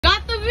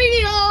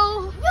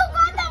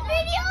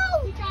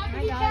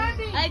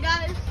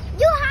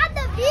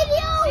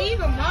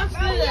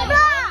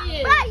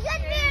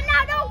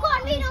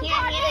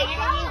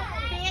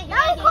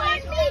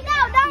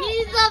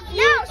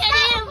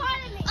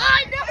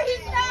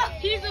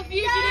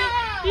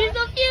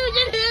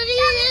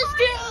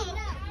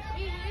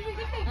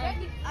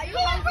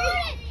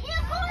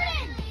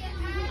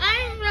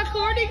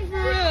being for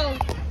real.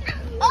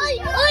 Oh,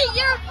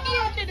 you're a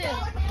fugitive.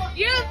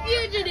 You're a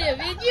fugitive,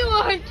 and you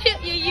are too.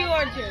 Yeah, you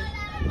are too.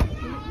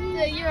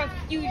 Yeah, you're a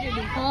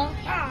fugitive, huh?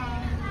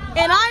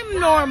 And I'm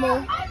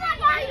normal.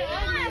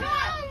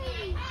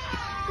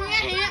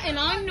 Yeah, and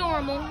I'm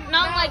normal.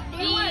 Not like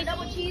these.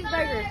 Double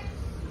cheeseburger.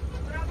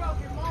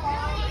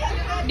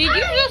 Did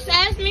you just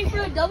ask me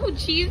for a double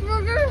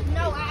cheeseburger?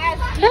 No, I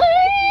asked you.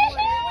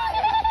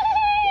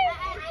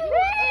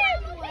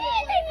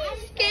 I'm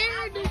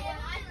scared.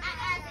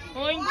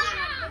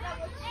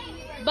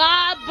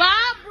 Bye,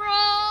 bye, bro.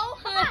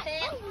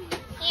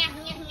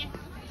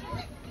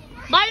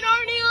 Bye,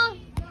 Narnia.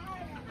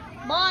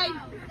 Bye.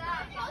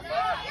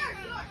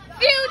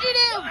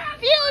 Fugitive!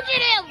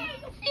 Fugitive!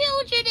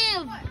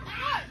 Fugitive!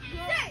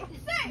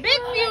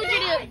 Big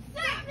fugitive!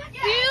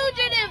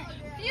 Fugitive!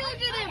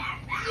 Fugitive!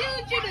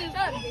 Fugitive!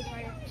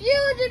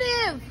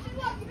 Fugitive!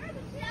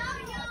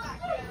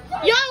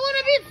 Y'all want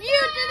to be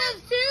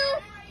fugitives too?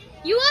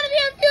 You want to be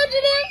a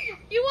fugitive?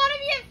 You want to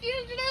be a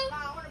fugitive?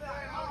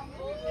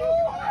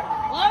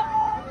 What?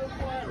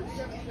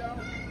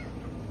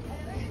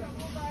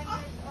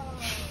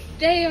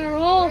 They are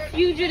all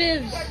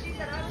fugitives.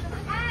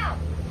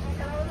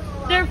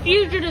 They're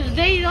fugitives.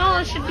 They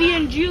all should be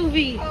in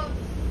juvie.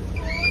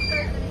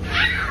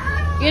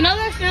 You know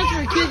that stands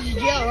for kids in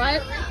jail,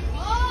 right?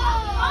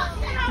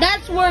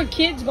 That's where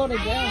kids go to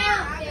jail.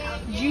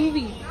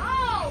 Juvie.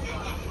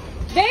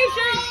 They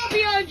should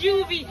be on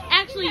juvie.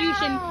 Actually, you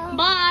should.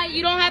 Bye.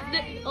 You don't have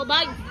to. Oh,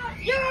 bye.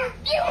 You're a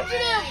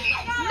fugitive.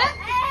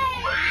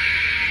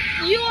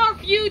 You are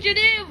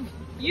fugitive.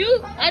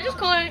 I just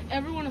call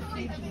everyone a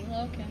fugitive.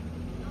 Okay.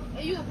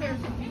 Fugitive.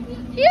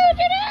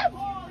 Fugitive.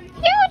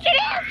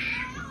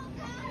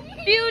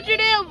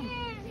 Fugitive.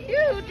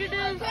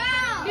 Fugitive.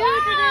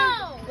 Fugitive.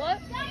 What?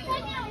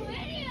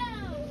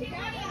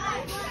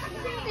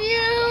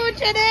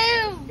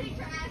 Fugitive.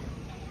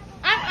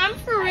 I'm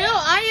for real.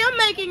 I am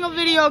making a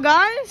video,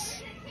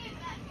 guys.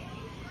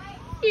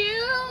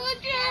 Fugitive.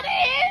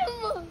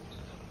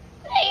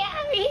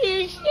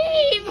 The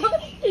shame.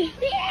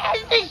 Yes,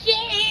 the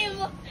shame.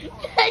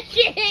 The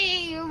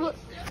shame.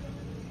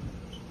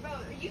 Bro,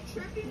 are you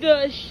tripping?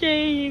 The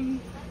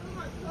shame.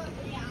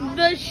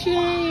 The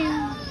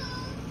shame.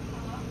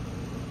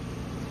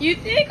 You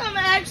think I'm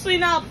actually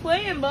not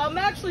playing, but I'm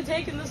actually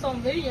taking this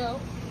on video.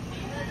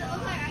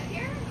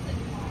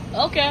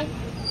 Okay.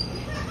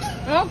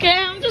 Okay,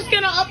 I'm just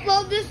gonna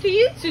upload this to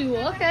YouTube.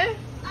 Okay.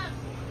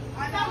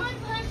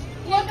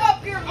 Look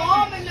up your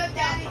mom and your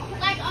daddy.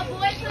 Like a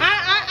boy.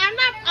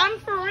 I'm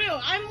for real.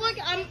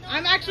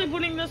 I'm actually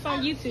putting this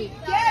on YouTube.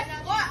 Guess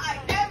what? I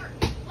never.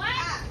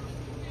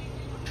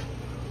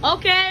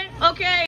 Okay. Okay.